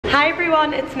Hi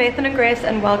everyone, it's Nathan and Grace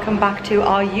and welcome back to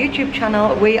our YouTube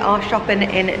channel. We are shopping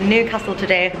in Newcastle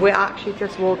today. We're actually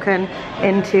just walking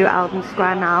into Eldon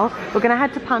Square now. We're gonna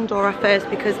head to Pandora first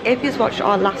because if you've watched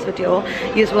our last video,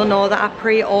 you will know that I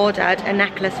pre-ordered a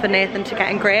necklace for Nathan to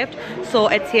get engraved. So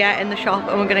it's here in the shop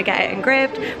and we're gonna get it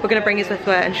engraved. We're gonna bring you with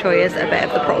her and show you a bit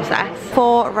of the process.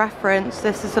 For reference,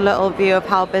 this is a little view of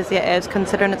how busy it is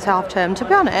considering it's half term. To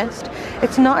be honest,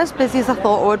 it's not as busy as I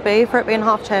thought it would be for it being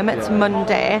half term. It's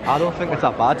Monday. I don't think it's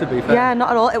that bad, to be fair. Yeah, not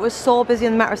at all. It was so busy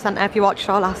in the Metro Centre. If you watched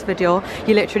our last video,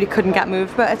 you literally couldn't get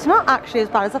moved, but it's not actually as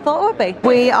bad as I thought it would be.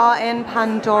 We are in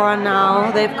Pandora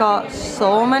now. They've got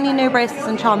so many new bracelets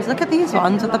and charms. Look at these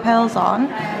ones with the pearls on.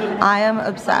 I am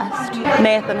obsessed.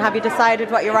 Nathan, have you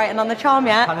decided what you're writing on the charm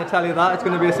yet? Can I tell you that? It's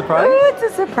going to be a surprise. Ooh, it's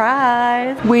a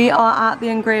surprise. We are at the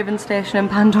engraving station in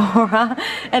Pandora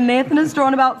and Nathan has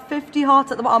drawn about 50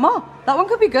 hearts at the bottom. Oh, that one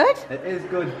could be good. It is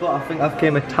good, but I think I've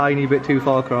came a tiny bit too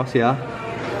far across, yeah.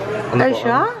 Are you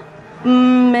sure?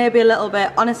 Maybe a little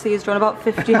bit. Honestly, he's drawn about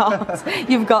 50 hearts.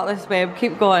 You've got this, babe.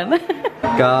 Keep going.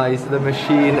 Guys, the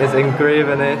machine is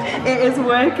engraving it. It is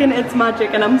working. It's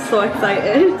magic and I'm so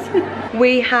excited.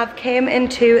 We have came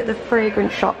into the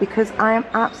fragrance shop because I am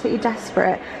absolutely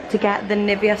desperate to get the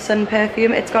Nivea Sun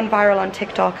perfume. It's gone viral on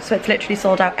TikTok, so it's literally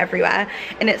sold out everywhere.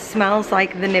 And it smells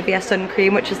like the Nivea Sun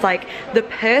cream, which is like the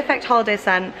perfect holiday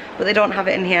scent, but they don't have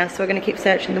it in here, so we're gonna keep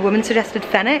searching. The woman suggested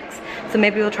Phoenix, so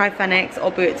maybe we'll try Phoenix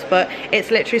or Boots, but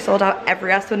it's literally sold out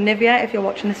everywhere. So Nivea, if you're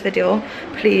watching this video,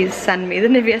 please send me the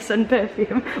Nivea Sun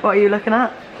perfume. What are you looking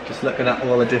at? Just looking at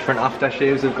all the different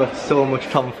aftershaves. We've got so much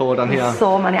Tom Ford on here.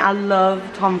 So many. I love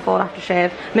Tom Ford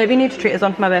aftershave. Maybe you need to treat us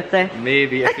one for my birthday.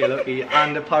 Maybe if you're lucky.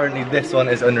 And apparently this one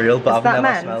is unreal, but I've never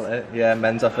men's? smelled it. Yeah,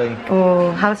 men's I think.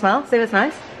 Oh, how it smells? See if it's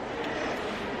nice.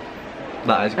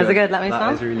 That is good. Is it good? Let me smell.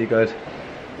 That is really good.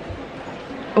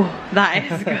 Oh,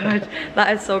 that is good.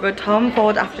 That is so good. Tom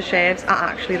Ford aftershaves are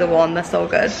actually the one. They're so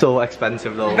good. So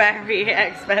expensive though. Very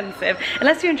expensive.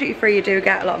 Unless you're in duty free, you do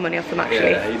get a lot of money off them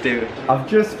actually. Yeah, you do. I've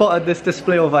just spotted this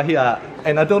display over here,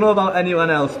 and I don't know about anyone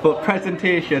else, but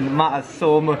presentation matters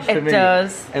so much to me. It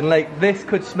does. And like, this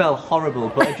could smell horrible,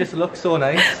 but it just looks so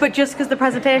nice. But just because the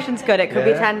presentation's good, it could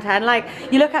be 10-10. Like,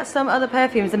 you look at some other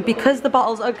perfumes, and because the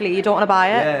bottle's ugly, you don't want to buy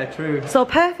it. Yeah, true. So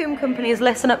perfume companies,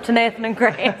 listen up to Nathan and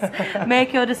Grace.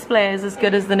 Make your displays as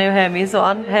good as the new Hermes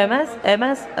one. Hermes?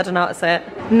 I don't know how to say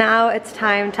it. Now it's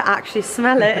time to actually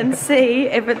smell it and see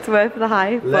if it's worth the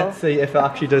hype. Let's see if it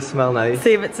actually does smell nice.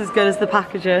 See if it's as good as the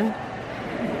packaging.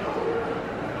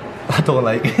 I don't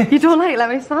like it. You don't like it? Let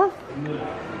me smell.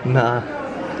 Nah.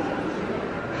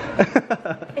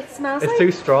 It smells It's like...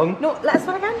 too strong. No, let us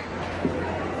smell again.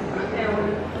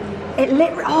 It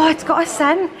literally, oh, it's got a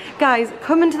scent. Guys,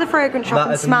 come into the fragrance shop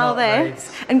and smell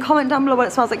this and comment down below what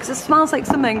it smells like, because it smells like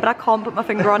something, but I can't put my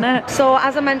finger on it. So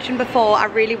as I mentioned before, I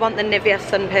really want the Nivea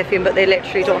Sun perfume, but they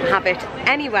literally don't have it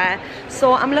anywhere.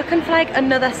 So I'm looking for like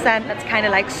another scent that's kind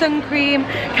of like sun cream,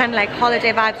 kind of like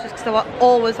holiday vibes, just because I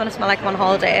always want to smell like I'm on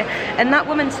holiday. And that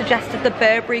woman suggested the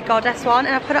Burberry Goddess one,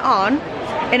 and I put it on,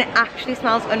 and it actually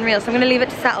smells unreal. So I'm going to leave it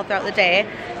to settle throughout the day,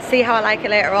 see how I like it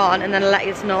later on, and then I'll let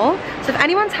you know. So if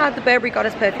anyone's had the Burberry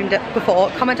Goddess perfume before,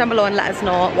 comment down below and let us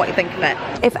know what you think of it.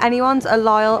 If anyone's a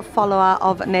loyal follower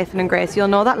of Nathan and Grace, you'll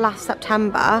know that last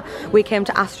September we came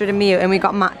to Astrid and Miu and we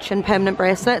got matching permanent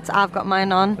bracelets. I've got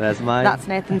mine on. There's mine. That's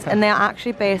Nathan's. And they are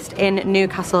actually based in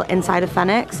Newcastle inside of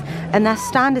Phoenix, and their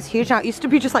stand is huge now. It used to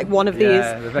be just like one of these.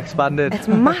 Yeah, they've expanded. It's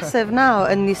massive now,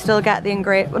 and you still get the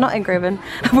engraving, well, not engraving,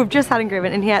 we've just had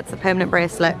engraving, and here it's the permanent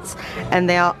bracelets, and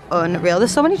they are unreal.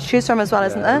 There's so many to choose from as well,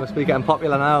 isn't there? They must be getting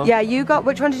popular now. Yeah, you got,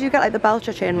 which one did you get, like the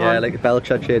Belcher chain one? Yeah, like the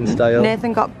Belcher chain style.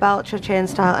 Nathan got Belcher chain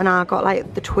style, and I got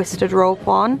like the twisted rope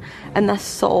one, and they're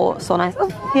so nice.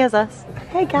 Oh, here's us.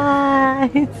 Hey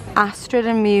guys. Astrid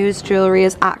and Miu's jewellery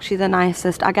is actually the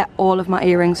nicest. I get all of my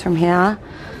earrings from here.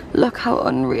 Look how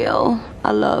unreal.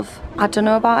 I don't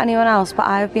know about anyone else, but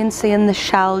I've been seeing the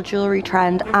shell jewellery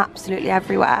trend absolutely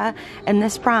everywhere. And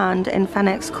this brand in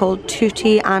Phoenix called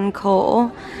Tutti &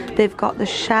 Co. They've got the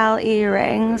shell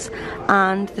earrings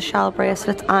and the shell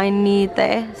bracelets. I need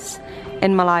this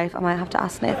in my life. I might have to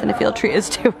ask Nathan if he'll treat us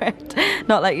to it.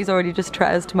 Not like he's already just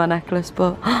treated us to my necklace,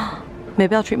 but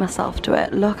maybe I'll treat myself to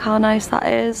it. Look how nice that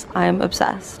is. I am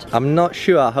obsessed. I'm not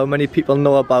sure how many people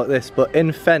know about this, but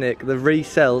in Fenwick they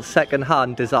resell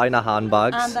second-hand designer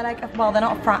handbags. And they're like, well, they're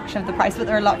not a fraction of the price, but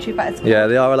they're a lot cheaper. It's yeah,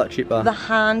 they are a lot cheaper. The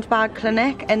Handbag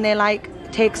Clinic, and they like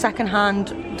take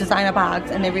second-hand designer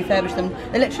bags and they refurbish them.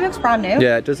 It literally looks brand new.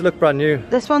 Yeah, it does look brand new.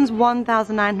 This one's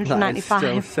 $1,995. That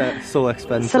is still so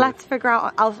expensive. So let's figure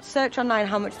out, I'll search online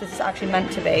how much this is actually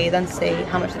meant to be, then see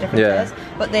how much the difference is.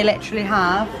 But they literally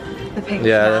have the pink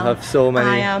Yeah, Chanel. they have so many.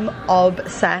 I am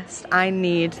obsessed. I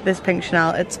need this pink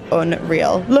Chanel. It's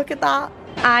unreal. Look at that.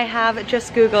 I have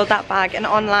just googled that bag, and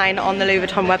online on the Louis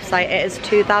Vuitton website it is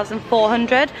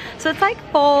 2,400, so it's like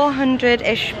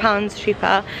 400-ish pounds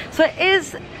cheaper, so it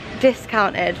is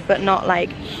discounted but not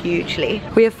like hugely.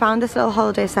 We have found this little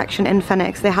holiday section in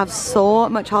Phoenix. They have so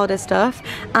much holiday stuff,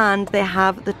 and they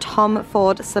have the Tom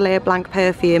Ford Soleil Blanc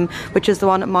perfume, which is the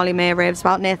one that Molly May raves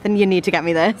about. Nathan, you need to get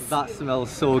me this. That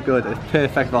smells so good. It's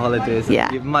perfect for holidays.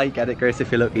 Yeah. You might get it, Grace,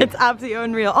 if you're lucky. It's absolutely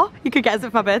unreal. Oh, you could get us it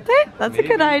for my birthday. That's a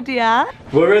good idea.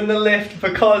 We're in the lift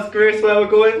because, Grace, where we're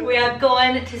going? We are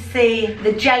going to see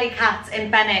the Jellycats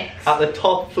in Phoenix. At the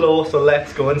top floor, so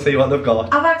let's go and see what they've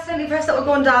got. I've accidentally pressed that we're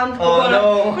going down. Oh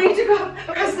no. We need to go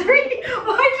press 3.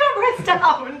 Why did I press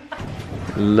down?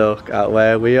 Look at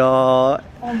where we are.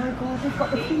 Oh my god, they've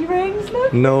got the key rings,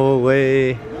 look. No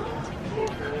way.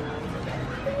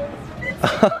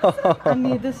 I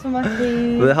need this for my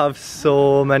key. They have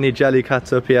so many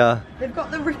Jellycats up here. They've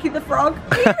got the Ricky the Frog.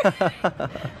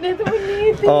 Nathan, we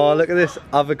need these. Oh, look at this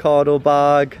avocado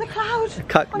bag. The cloud.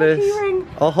 Cactus. On a key ring.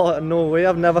 Oh, no way,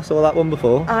 I've never saw that one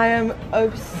before. I am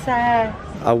obsessed.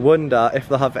 I wonder if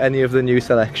they'll have any of the new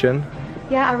selection.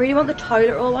 Yeah, I really want the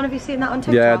toilet roll one. Have you seen that on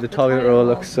TikTok? Yeah, the toilet roll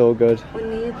looks so good. We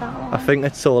need that one. I think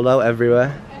it's sold out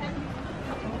everywhere.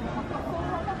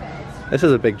 This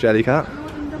is a big Jellycat.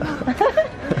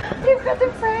 You've got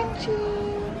the Frenchie.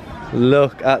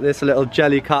 Look at this little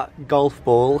Jellycat golf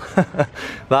ball.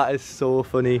 That is so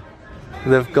funny.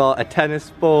 They've got a tennis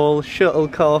ball,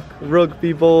 shuttlecock,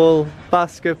 rugby ball,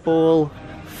 basketball,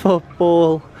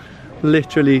 football.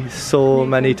 Literally so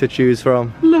many to choose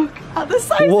from. Look at the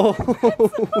size. Whoa!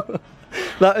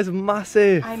 That is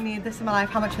massive. I need this in my life.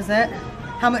 How much is it?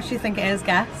 How much do you think it is?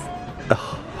 Guess.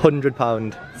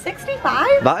 £100.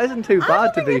 65? That isn't too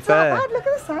bad, to be fair. Bad. Look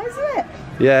at the size of it.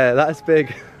 Yeah, that is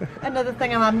big. Another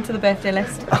thing I'm adding to the birthday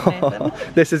list.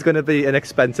 This is going to be an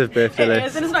expensive birthday list. It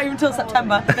is, and it's not even till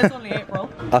September. It's only April.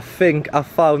 I think I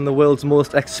found the world's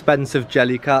most expensive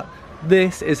Jellycat.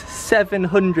 This is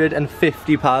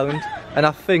 £750, and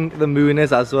I think the moon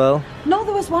is as well. No,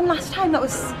 there was one last time that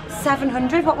was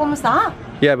 700. What one was that?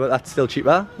 Yeah, but that's still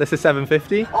cheaper. This is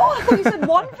 £750. Oh, I thought you said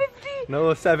 150.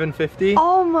 No, £750.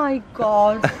 Oh my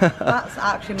god, that's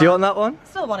actually. Do you want that one?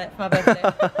 Still want it for my birthday.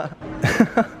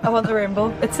 I want the rainbow.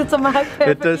 It sits on my head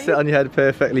perfectly. It does sit on your head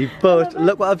perfectly. But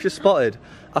look what I've just spotted.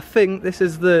 I think this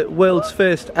is the world's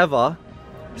first ever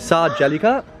sad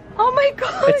Jellycat. Oh my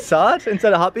god! It's sad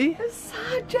instead of happy. A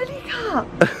sad Jellycat.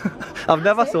 I've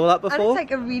never saw that before. And it's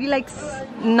like a really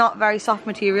not very soft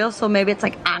material, so maybe it's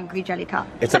like angry Jellycat.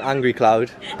 It's an angry cloud.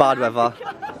 Bad weather.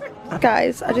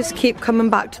 Guys, I just keep coming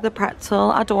back to the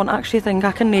pretzel. I don't actually think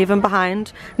I can leave him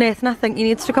behind. Nathan, I think he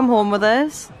needs to come home with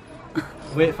us.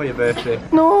 Wait for your birthday.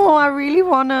 No, I really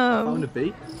want him. I found a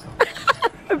bee.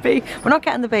 A bee. We're not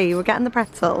getting the bee, we're getting the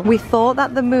pretzel. We thought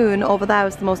that the moon over there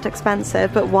was the most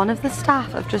expensive, but one of the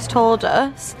staff have just told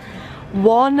us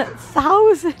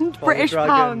 1,000 British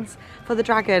pounds for the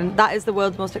dragon. That is the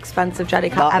world's most expensive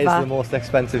Jellycat ever. That is the most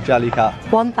expensive Jellycat.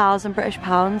 1,000 British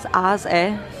pounds, as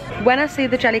if. When I see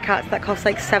the Jellycats that cost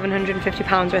like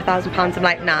 £750 or £1,000, I'm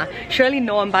like, nah, surely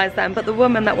no one buys them. But the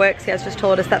woman that works here has just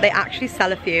told us that they actually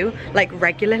sell a few, like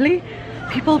regularly.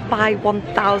 People buy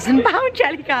 £1,000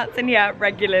 Jellycats in here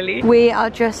regularly. We are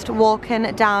just walking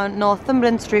down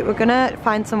Northumberland Street. We're gonna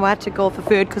find somewhere to go for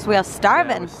food because we are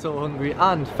starving. Yeah, we're so hungry,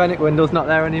 and Fenwick Window's not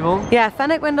there anymore. Yeah,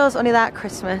 Fenwick Window's only there at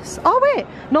Christmas. Oh wait,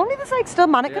 normally there's like still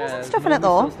mannequins and stuff in it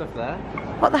though. Still stuff there.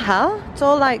 What the hell? It's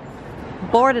all like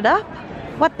boarded up.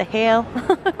 What the hell?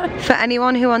 For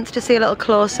anyone who wants to see a little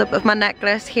close-up of my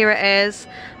necklace, here it is.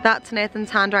 That's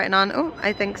Nathan's handwriting on. Oh,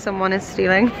 I think someone is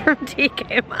stealing from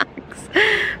TK Maxx.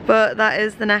 But that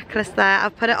is the necklace there.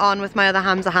 I've put it on with my other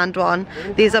hand one.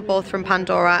 These are both from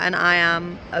Pandora and I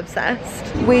am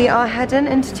obsessed. We are heading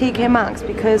into TK Maxx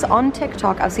because on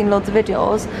TikTok I've seen loads of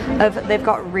videos of they've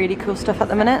got really cool stuff at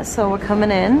the minute. So we're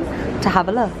coming in to have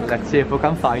a look. Let's see if we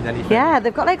can find anything. Yeah,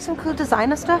 they've got like some cool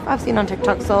designer stuff I've seen on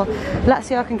TikTok. So let's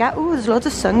see what I can get. Ooh, there's loads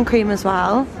of sun cream as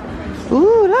well.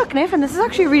 Ooh, look, Nathan, this is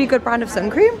actually a really good brand of sun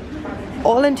cream.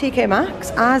 All in TK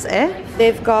Maxx, as if.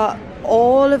 They've got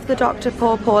all of the Dr.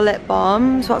 Pawpaw lip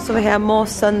balms. What's over here? More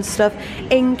sun stuff.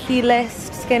 Inky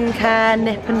List, skincare,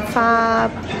 Nip and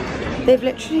Fab. They've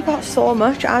literally got so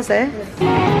much, as if.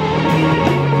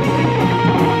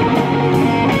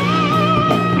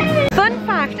 Fun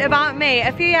fact about me,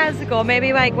 a few years ago,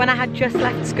 maybe like when I had just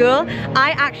left school,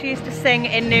 I actually used to sing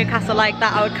in Newcastle like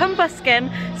that. I would come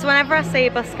busking, so whenever I see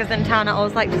buskers in town, I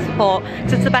always like to support,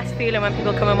 because it's the best feeling when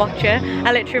people come and watch it.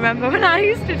 I literally remember when I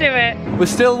used to do it. We're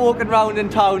still walking around in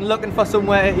town looking for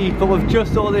somewhere to eat, but we've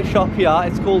just saw this shop here.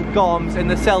 It's called Gorms and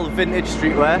they sell vintage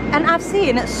streetwear. And I've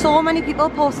seen so many people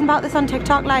posting about this on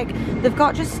TikTok, like they've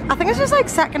got just, I think it's just like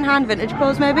second-hand vintage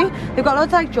clothes maybe. They've got loads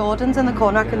of like Jordans in the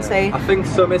corner, I can see. I think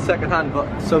some is second-hand,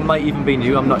 but some might even be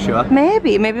new, I'm not sure.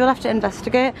 Maybe we'll have to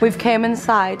investigate. We've came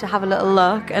inside to have a little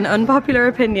look, an unpopular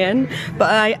opinion,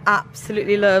 but I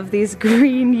absolutely love these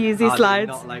green Yeezy slides.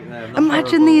 Not like them.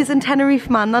 Imagine these in Tenerife,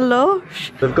 man, they're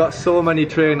lush. They've got so many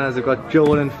trainers. They've got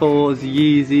Jordan 4s,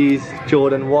 Yeezys,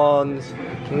 Jordan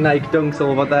 1s, Nike Dunks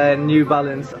over there, New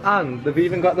Balance, and they've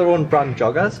even got their own brand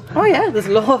joggers. Oh yeah, there's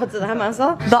loads of them as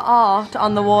well. The art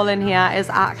on the wall in here is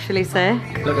actually sick.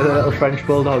 Look at the little French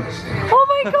bulldogs.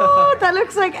 Oh my god, that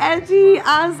looks like Eddie,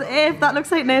 as if that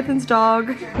looks like Nathan's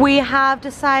dog. We have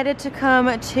decided to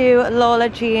come to Lola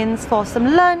Jeans for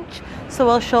some lunch, so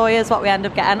we'll show you what we end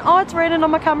up getting. Oh, it's raining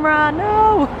on my camera,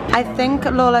 no! I think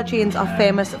Lola Jeans are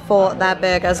famous for their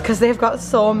burgers because they've got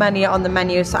so many on the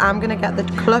menu, so I'm gonna get the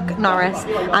Cluck Norris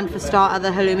and for starter the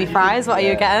halloumi fries. What are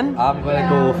you getting? I'm gonna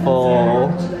go for...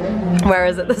 Where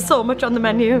is it? There's so much on the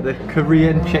menu. The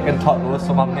Korean chicken tacos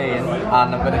for my main,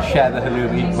 and I'm gonna share the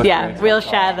halloumi with Yeah, we'll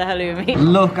share the halloumi.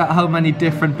 Look at how many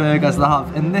different burgers they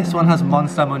have, and this one has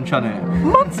Monster Munch on it.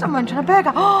 Monster Munch on a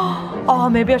burger? Oh,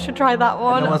 maybe I should try that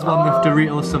one. And there was one with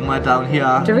Doritos somewhere down here.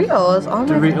 Doritos? Oh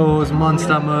my Doritos,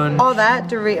 Monster Munch. Oh, that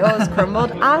Doritos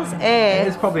crumbled as is.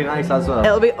 It's probably nice as well.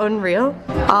 It'll be unreal.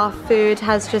 Our food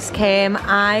has just came.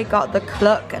 I got the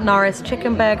Cluck Norris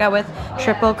chicken burger with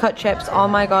triple cut chips. Oh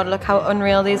my god, look how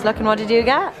unreal these look. And what did you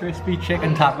get? Crispy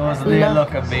chicken tacos. They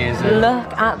look amazing.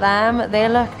 Look at them. They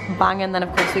look banging. Then of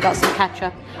course we got some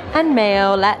ketchup and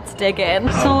mayo. Let's dig in.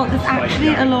 So there's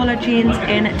actually a Lola Jeans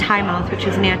in Tynemouth, which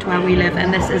is near to where we live,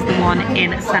 and this is the one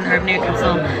in the centre of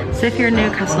Newcastle. So if you're in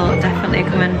Newcastle, definitely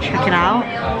come and check it out.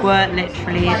 We're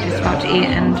literally just about to eat,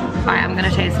 and I'm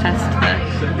gonna taste test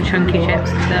the chunky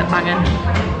chips. They're banging.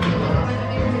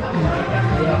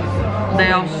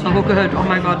 They are so good. Oh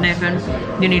my god, Nathan,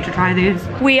 you need to try these.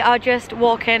 We are just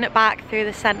walking back through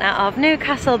the centre of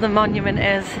Newcastle. The monument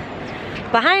is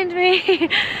behind me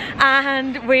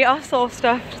and we are so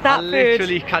stuffed. That food,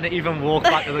 literally can't even walk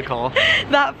back to the car.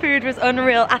 That food was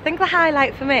unreal. I think the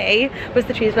highlight for me was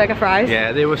the cheeseburger fries.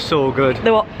 Yeah, they were so good.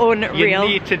 They were unreal. You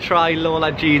need to try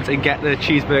Lola Jeans and get the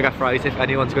cheeseburger fries if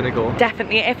anyone's going to go.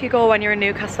 Definitely, if you go when you're in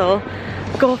Newcastle,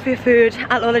 go for your food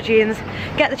at Lola Jeans,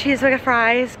 get the cheeseburger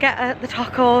fries, get the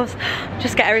tacos,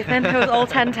 just get everything. It was all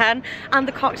 10-10 and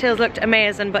the cocktails looked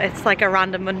amazing, but it's like a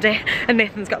random Monday and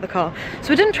Nathan's got the car.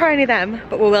 So we didn't try any of them,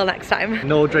 but we will next time.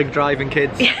 No drink driving,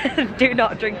 kids. Yeah, do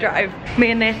not drink drive.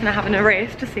 Me and Nathan are having a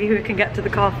race to see who can get to the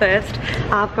car first.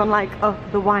 I've gone like up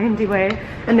the windy way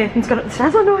and Nathan's gone up the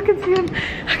stairs. Oh no, I can see him.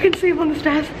 I can see him on the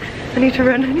stairs. I need to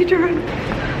run, I need to run.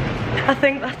 I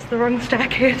think that's the wrong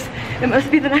staircase. It must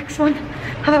be the next one.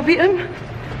 Have I beat him?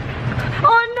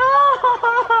 Oh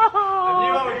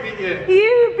no!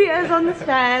 You beat us on the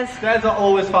stairs. Stairs are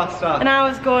always faster. And I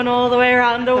was going all the way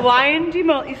around a windy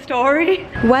multi-story.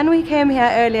 When we came here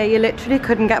earlier, you literally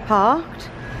couldn't get parked.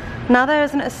 Now there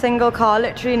isn't a single car.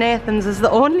 Literally Nathan's is the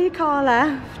only car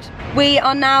left. We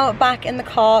are now back in the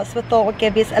car, so we thought we'd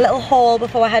give you a little haul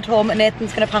before I head home, and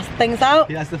Nathan's going to pass things out.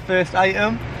 Here's the first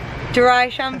item. Dry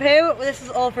shampoo. This is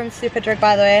all from Superdrug,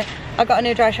 by the way. I got a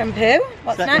new dry shampoo.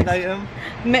 What's Second next? Item.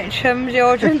 Mitchum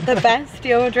deodorant, the best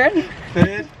deodorant.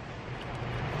 Third.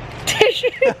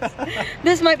 Tissues.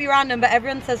 This might be random, but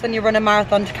everyone says when you run a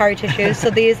marathon to carry tissues, so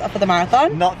these are for the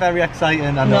marathon. Not very exciting,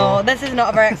 I know. No, this is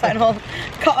not a very exciting haul.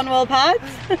 Cotton wool pads.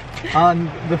 And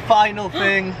the final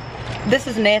thing. This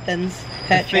is Nathan's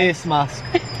purchase. The face mask.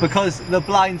 Because the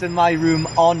blinds in my room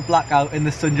aren't blackout and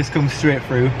the sun just comes straight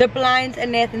through. The blinds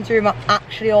in Nathan's room are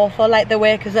actually awful. Like, they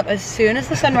wake us up as soon as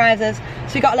the sun rises.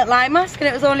 So we got a little eye mask and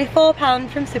it was only £4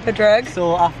 from Superdrug.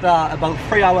 So after about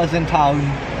 3 hours in town,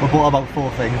 we bought about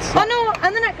 4 things. Oh no,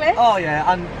 and the necklace. Oh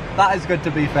yeah, and that is good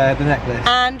to be fair, the necklace.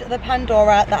 And the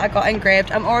Pandora that I got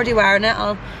engraved. I'm already wearing it.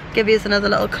 I'll give you another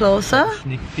little closer.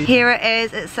 Here it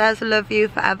is. It says love you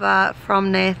forever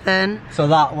from Nathan. So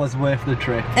that was worth the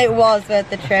trip. It was worth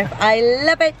the trip. I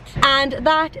love it. And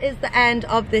that is the end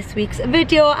of this week's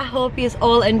video. I hope you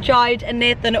all enjoyed. And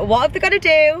Nathan, what have we got to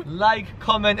do? Like,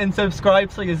 comment and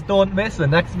subscribe so you don't miss the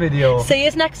next video. See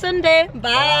you next Sunday.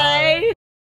 Bye.